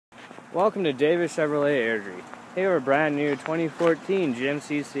Welcome to Davis Chevrolet Airdrie. Here are a brand new 2014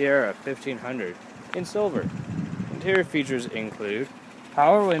 GMC Sierra 1500 in silver. Interior features include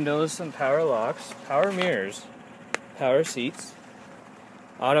power windows and power locks, power mirrors, power seats,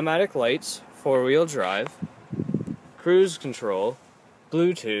 automatic lights, 4-wheel drive, cruise control,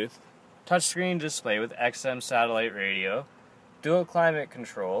 Bluetooth, touchscreen display with XM satellite radio, dual climate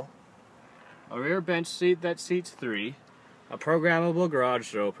control, a rear bench seat that seats 3, a programmable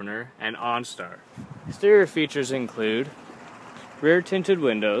garage door opener, and OnStar. Exterior features include rear tinted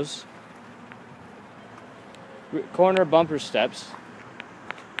windows, corner bumper steps,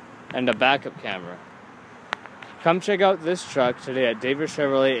 and a backup camera. Come check out this truck today at Davis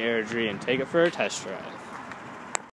Chevrolet Airdrie and take it for a test drive.